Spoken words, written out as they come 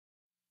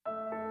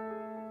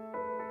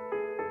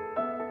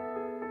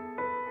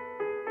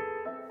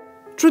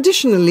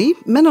Traditionally,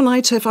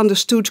 Mennonites have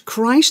understood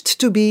Christ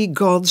to be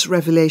God's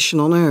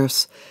revelation on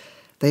earth.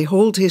 They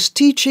hold his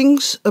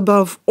teachings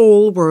above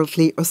all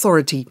worldly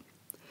authority.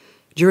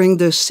 During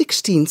the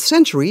 16th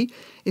century,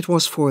 it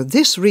was for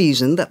this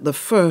reason that the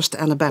first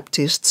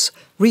Anabaptists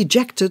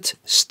rejected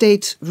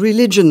state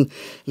religion,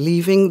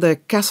 leaving the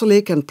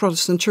Catholic and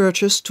Protestant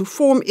churches to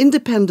form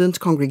independent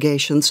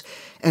congregations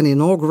and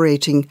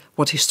inaugurating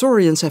what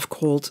historians have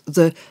called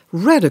the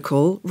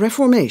Radical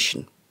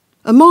Reformation.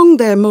 Among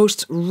their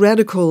most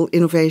radical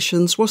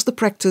innovations was the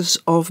practice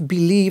of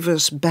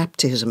believers'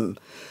 baptism.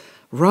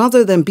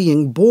 Rather than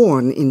being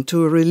born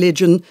into a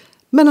religion,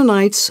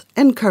 Mennonites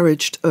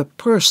encouraged a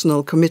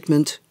personal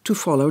commitment to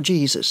follow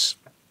Jesus.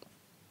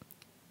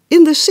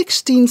 In the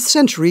 16th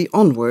century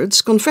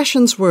onwards,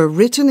 confessions were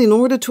written in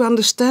order to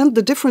understand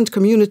the different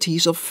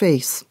communities of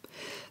faith.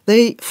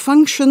 They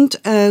functioned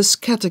as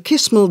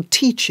catechismal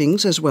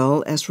teachings as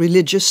well as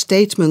religious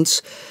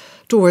statements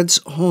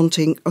towards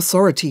haunting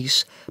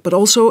authorities, but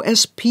also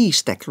as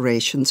peace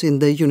declarations in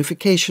the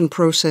unification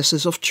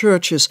processes of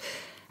churches,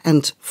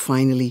 and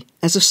finally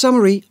as a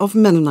summary of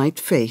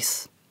Mennonite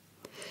faith.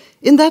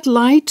 In that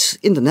light,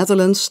 in the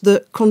Netherlands,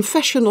 the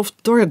Confession of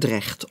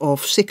Dordrecht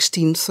of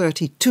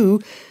 1632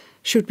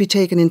 should be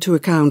taken into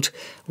account,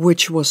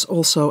 which was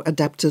also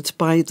adapted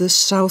by the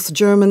South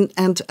German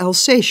and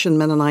Alsatian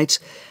Mennonites,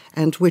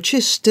 and which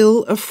is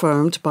still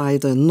affirmed by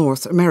the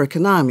North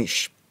American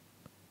Amish.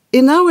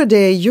 In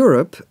our-day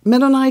Europe,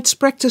 Mennonites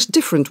practice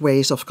different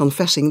ways of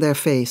confessing their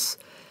faith.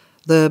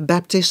 The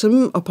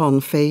baptism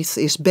upon faith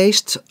is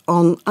based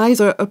on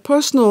either a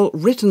personal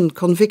written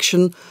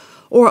conviction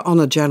or on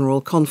a general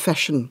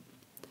confession.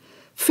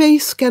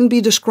 Faith can be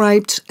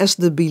described as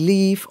the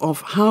belief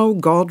of how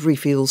God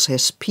reveals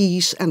his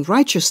peace and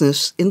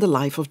righteousness in the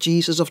life of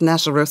Jesus of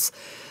Nazareth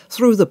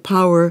through the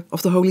power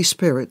of the Holy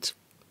Spirit.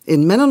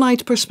 In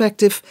Mennonite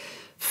perspective,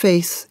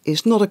 faith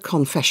is not a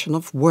confession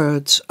of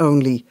words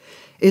only.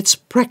 It's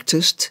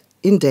practiced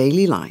in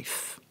daily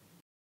life.